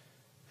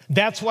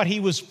 That's what he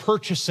was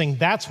purchasing.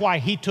 That's why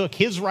he took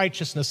his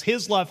righteousness,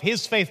 his love,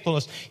 his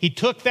faithfulness. He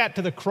took that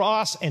to the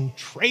cross and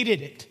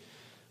traded it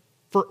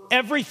for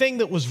everything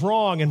that was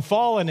wrong and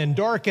fallen and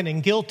darkened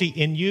and guilty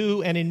in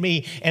you and in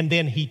me. And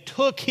then he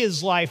took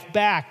his life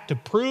back to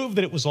prove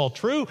that it was all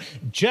true,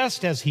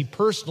 just as he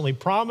personally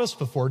promised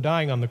before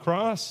dying on the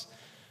cross.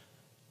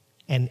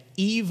 And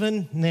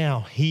even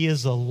now, he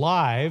is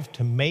alive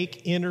to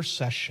make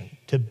intercession,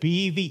 to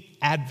be the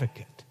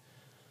advocate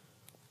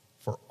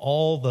for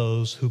all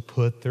those who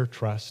put their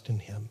trust in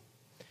him.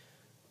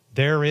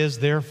 There is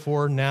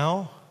therefore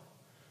now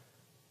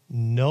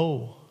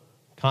no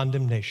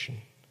condemnation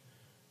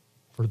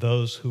for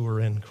those who are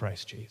in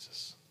Christ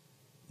Jesus.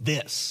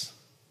 This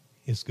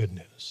is good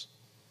news.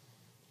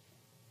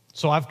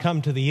 So I've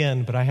come to the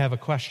end, but I have a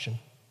question.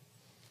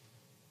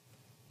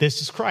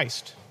 This is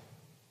Christ.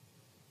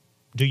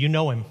 Do you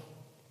know him?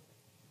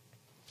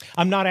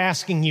 I'm not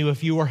asking you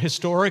if you are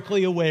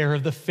historically aware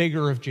of the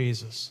figure of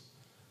Jesus.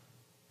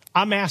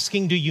 I'm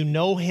asking, do you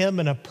know him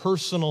in a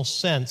personal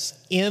sense,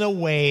 in a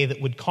way that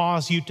would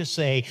cause you to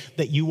say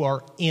that you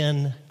are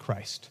in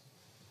Christ?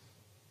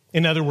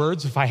 In other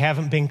words, if I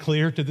haven't been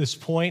clear to this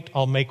point,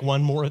 I'll make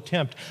one more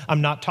attempt.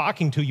 I'm not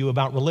talking to you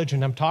about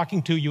religion. I'm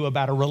talking to you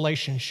about a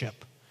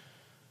relationship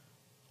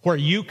where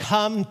you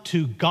come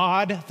to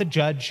God, the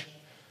judge,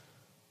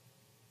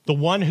 the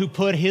one who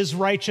put his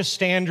righteous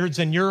standards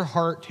in your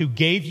heart, who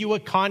gave you a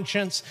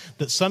conscience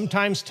that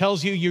sometimes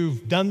tells you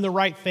you've done the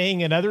right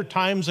thing and other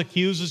times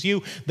accuses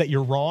you that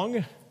you're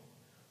wrong.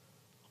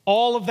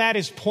 All of that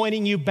is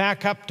pointing you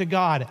back up to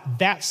God.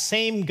 That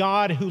same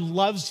God who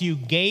loves you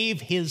gave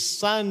his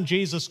son,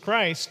 Jesus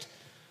Christ,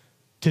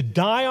 to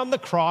die on the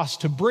cross,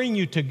 to bring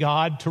you to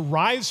God, to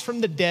rise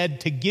from the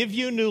dead, to give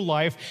you new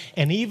life.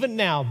 And even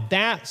now,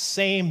 that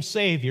same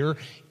Savior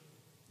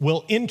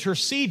will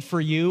intercede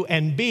for you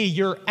and be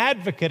your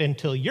advocate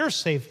until you're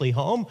safely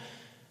home,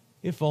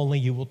 if only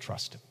you will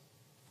trust him.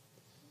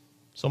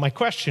 So my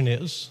question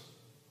is,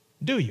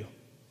 do you?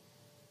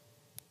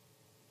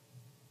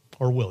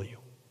 Or will you?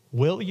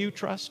 Will you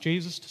trust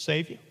Jesus to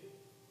save you?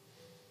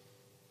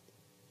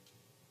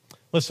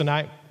 Listen,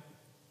 I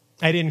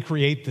didn't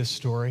create this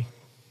story.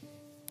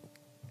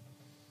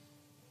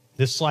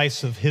 This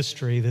slice of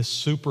history, this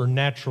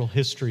supernatural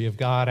history of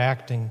God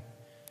acting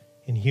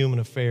in human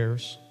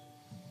affairs.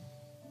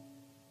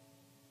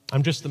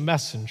 I'm just the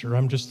messenger.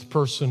 I'm just the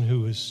person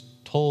who has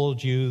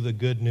told you the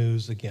good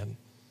news again.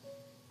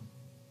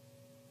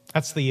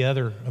 That's the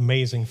other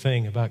amazing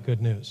thing about good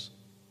news.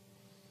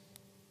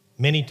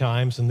 Many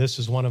times, and this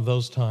is one of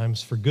those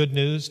times, for good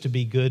news to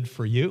be good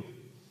for you,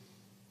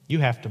 you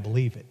have to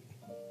believe it.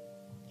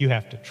 You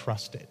have to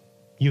trust it.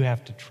 You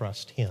have to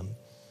trust him.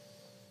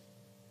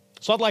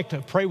 So I'd like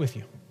to pray with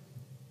you.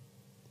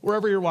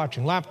 Wherever you're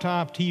watching,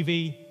 laptop,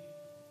 TV,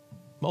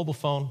 mobile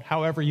phone,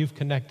 however you've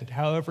connected,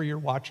 however you're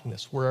watching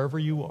this, wherever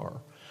you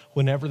are,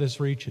 whenever this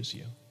reaches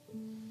you.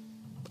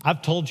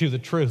 I've told you the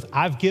truth.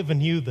 I've given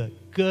you the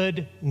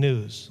good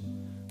news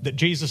that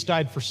Jesus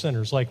died for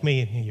sinners like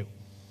me and you.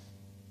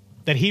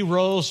 That he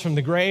rose from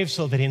the grave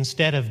so that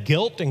instead of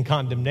guilt and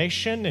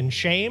condemnation and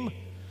shame,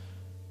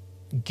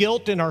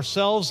 guilt in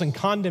ourselves and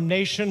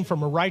condemnation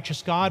from a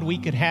righteous God, we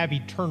could have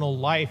eternal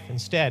life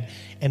instead.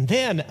 And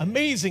then,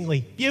 amazingly,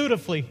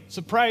 beautifully,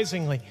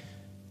 surprisingly,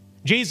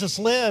 Jesus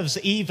lives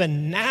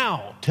even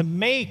now to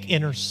make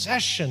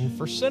intercession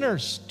for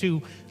sinners,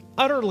 to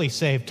utterly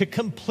save, to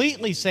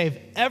completely save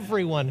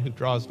everyone who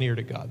draws near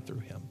to God through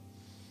him.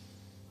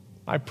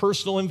 My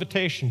personal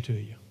invitation to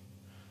you,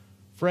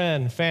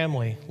 friend,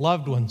 family,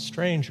 loved one,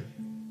 stranger,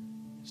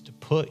 is to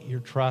put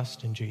your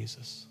trust in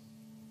Jesus.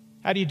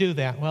 How do you do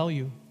that? Well,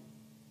 you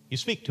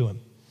speak to him.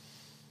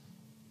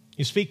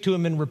 You speak to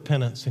him in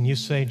repentance and you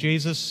say,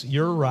 Jesus,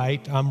 you're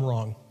right, I'm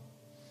wrong.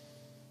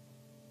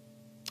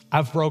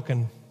 I've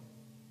broken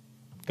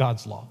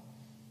God's law.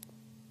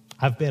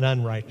 I've been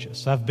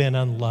unrighteous. I've been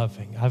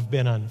unloving. I've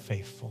been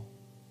unfaithful.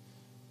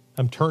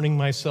 I'm turning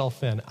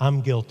myself in.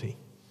 I'm guilty.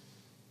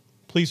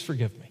 Please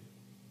forgive me.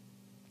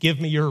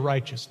 Give me your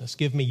righteousness.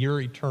 Give me your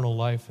eternal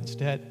life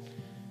instead.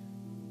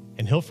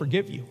 And he'll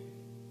forgive you.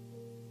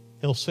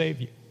 He'll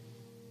save you.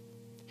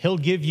 He'll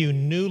give you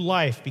new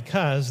life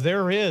because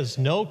there is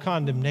no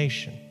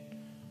condemnation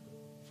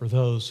for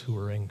those who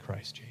are in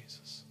Christ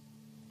Jesus.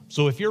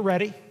 So if you're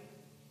ready,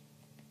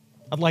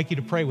 I'd like you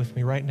to pray with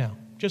me right now,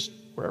 just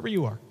wherever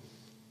you are.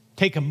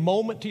 Take a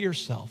moment to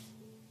yourself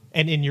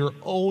and in your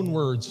own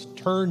words,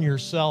 turn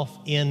yourself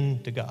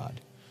in to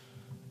God.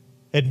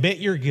 Admit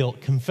your guilt,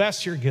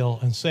 confess your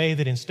guilt, and say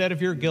that instead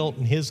of your guilt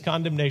and his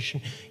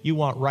condemnation, you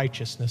want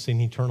righteousness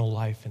and eternal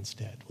life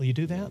instead. Will you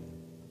do that?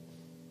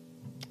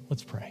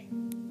 Let's pray.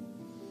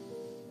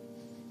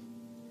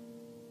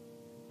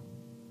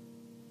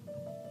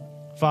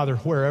 Father,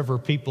 wherever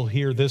people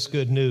hear this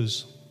good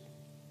news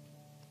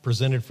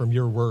presented from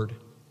your word,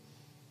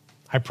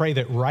 I pray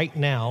that right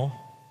now,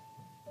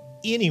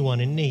 anyone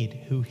in need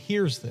who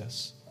hears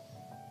this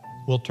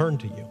will turn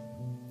to you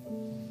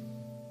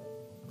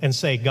and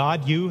say,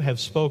 God, you have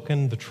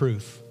spoken the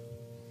truth.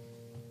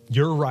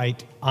 You're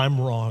right,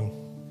 I'm wrong.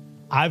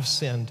 I've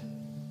sinned.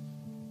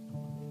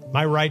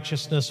 My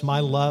righteousness, my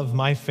love,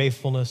 my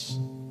faithfulness,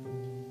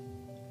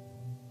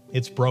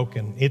 it's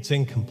broken, it's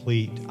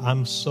incomplete.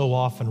 I'm so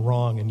often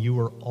wrong, and you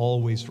are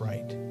always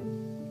right.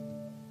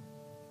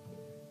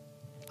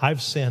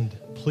 I've sinned.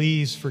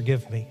 Please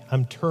forgive me.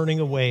 I'm turning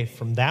away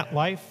from that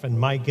life and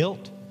my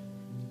guilt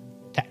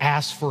to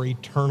ask for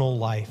eternal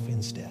life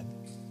instead.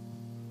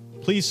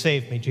 Please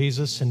save me,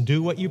 Jesus, and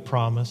do what you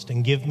promised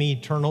and give me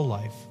eternal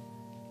life.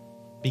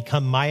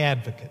 Become my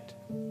advocate,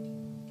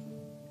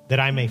 that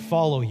I may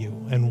follow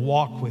you and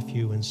walk with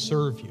you and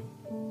serve you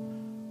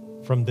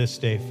from this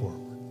day forward.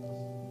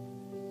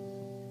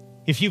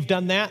 If you've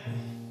done that,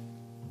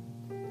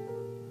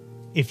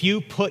 if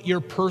you put your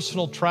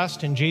personal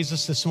trust in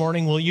Jesus this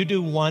morning, will you do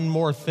one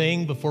more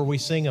thing before we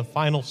sing a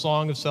final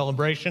song of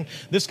celebration?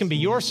 This can be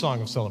your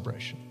song of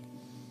celebration.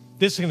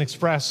 This can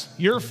express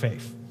your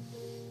faith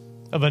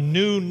of a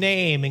new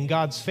name in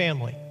God's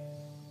family.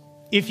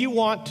 If you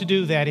want to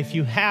do that, if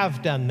you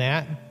have done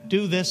that,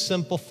 do this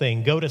simple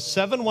thing. Go to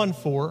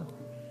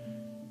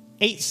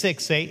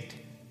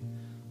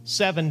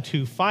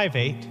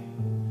 714-868-7258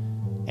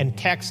 and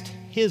text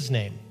his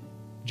name,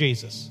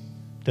 Jesus,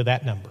 to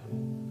that number.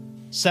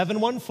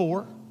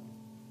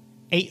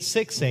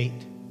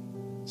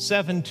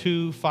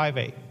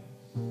 714-868-7258.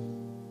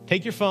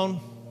 Take your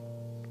phone,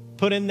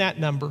 put in that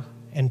number,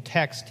 and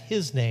text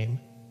his name,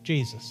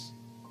 Jesus.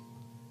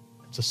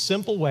 It's a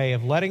simple way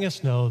of letting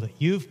us know that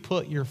you've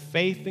put your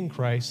faith in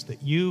Christ,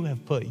 that you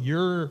have put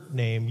your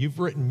name, you've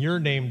written your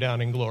name down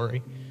in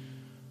glory.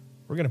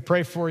 We're going to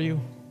pray for you.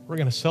 We're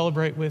going to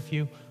celebrate with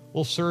you.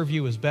 We'll serve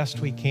you as best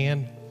we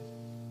can.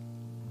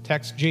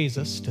 Text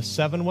Jesus to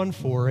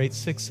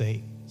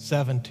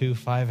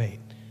 714-868-7258.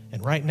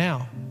 And right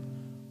now,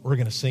 we're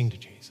going to sing to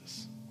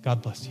Jesus.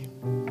 God bless you.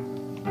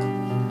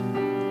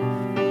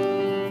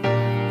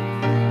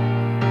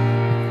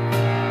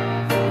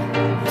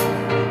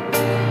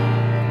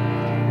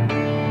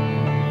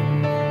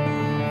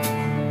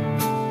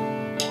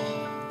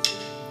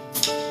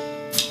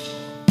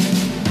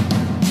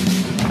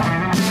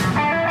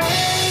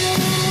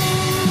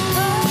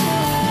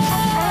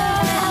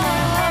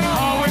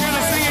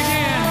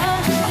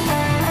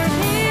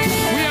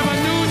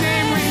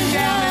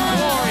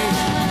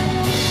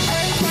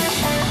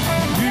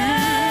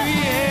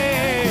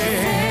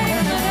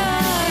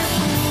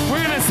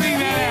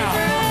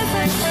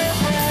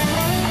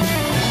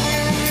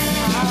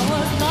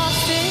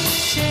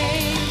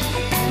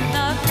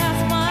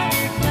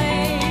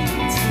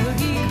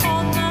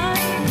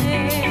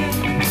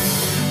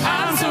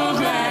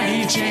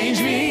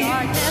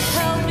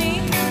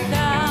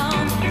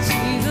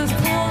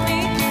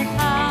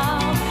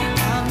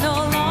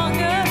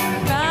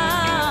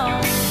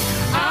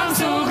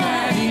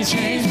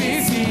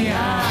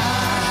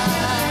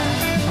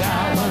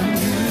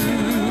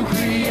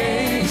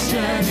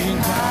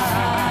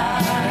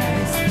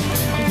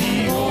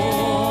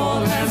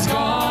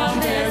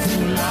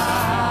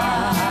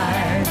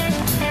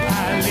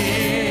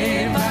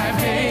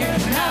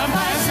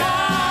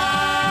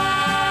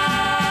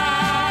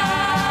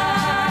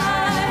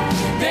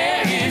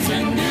 There is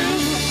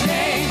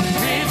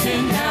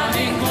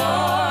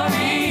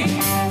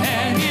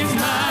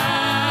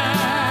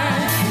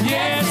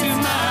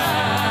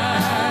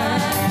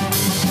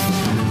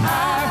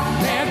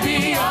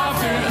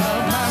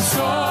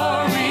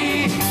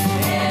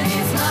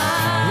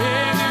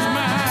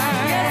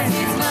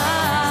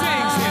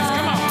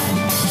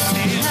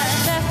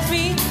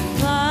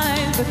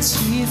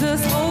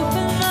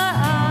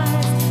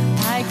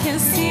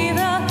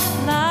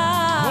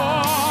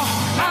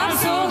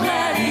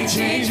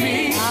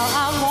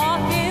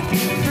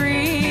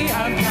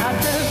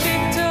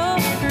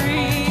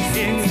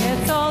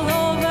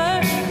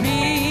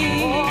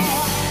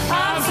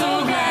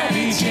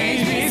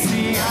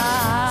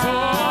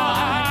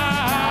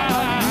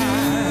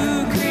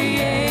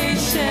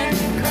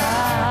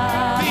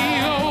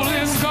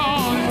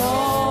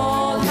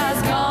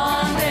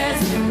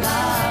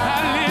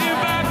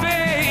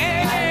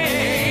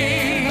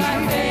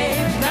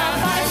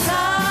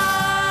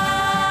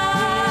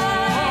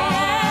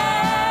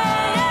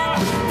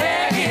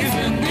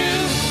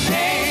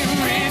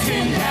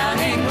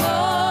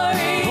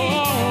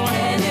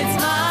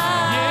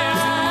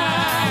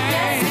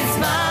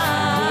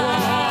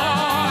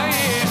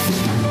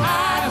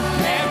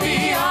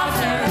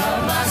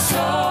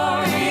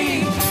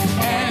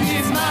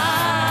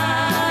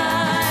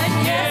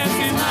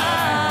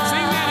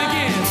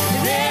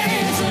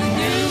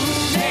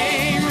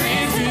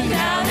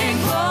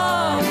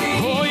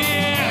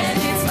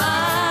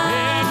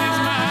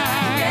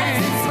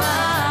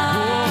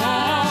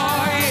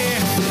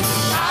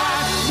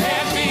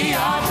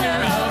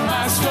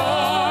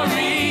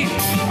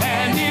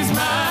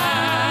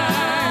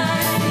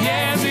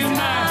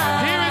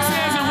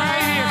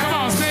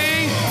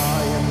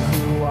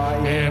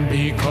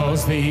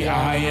because the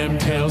I am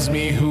tells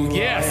me who.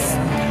 Yes,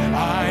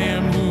 I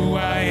am who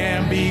I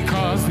am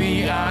because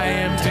the I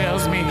am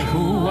tells me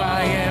who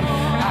I am.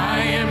 I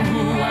am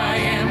who I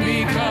am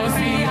because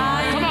the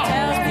I am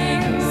tells me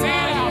who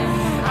I am.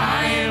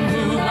 I am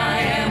who I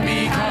am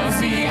because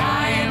the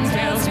I am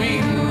tells me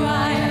who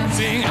I am.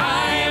 Sing,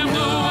 I am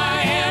who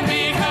I am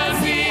because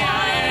the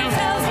I am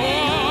tells me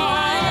who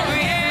I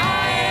am.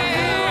 I am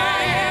who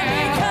I am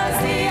because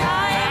the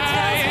I am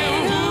tells me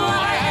who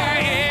I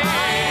am.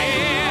 I am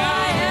who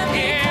I am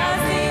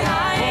because the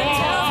I am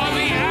tells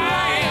me who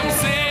I am.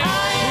 Say,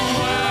 I am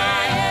who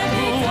I am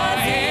because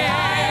the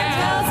I am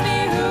tells me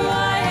who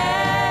I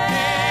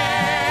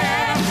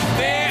am.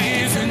 There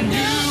is a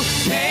new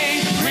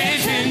name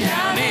written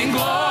down in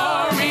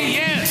glory,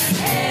 yes.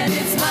 And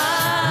it's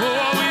mine.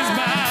 Oh, it's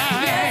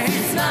mine. Yes,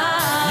 it's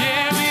mine.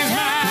 Yes, it's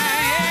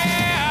mine.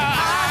 Yeah.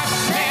 I'm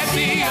at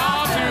the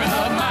altar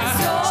of my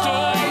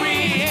story,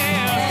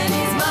 yeah. And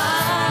it's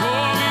mine.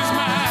 Oh, it's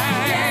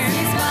mine. Yes,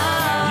 it's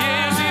mine.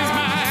 Yes, it's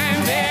mine.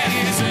 There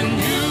is a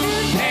new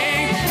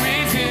name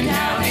written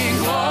down in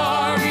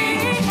glory,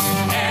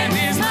 and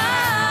it's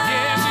mine.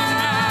 Yes, it's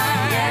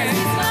mine. Yes,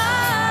 it's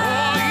mine.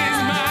 Oh,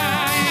 it's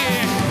mine.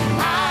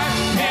 Yeah. I'm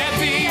at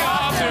the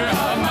altar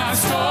of my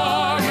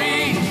story,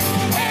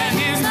 and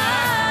it's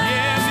mine.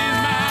 Yes, it's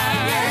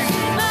mine. Yes,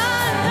 it's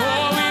mine.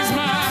 Oh, it's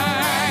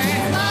mine.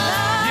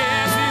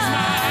 Yes, it's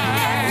mine.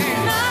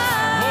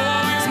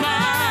 Oh, it's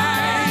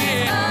mine.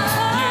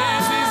 Yeah.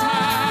 Yes, it's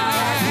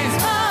mine.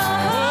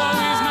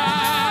 Oh, it's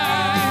mine.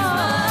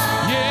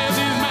 Yes,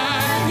 it's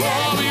mine.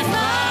 Oh, it's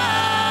mine.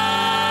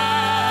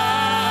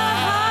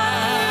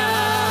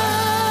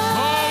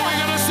 Oh, we're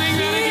gonna sing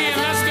that again.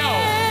 Let's go.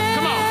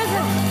 Come on.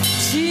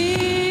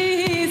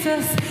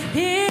 Jesus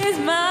is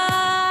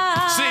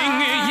mine. Sing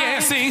it, yeah,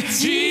 sing.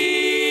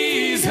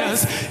 Jesus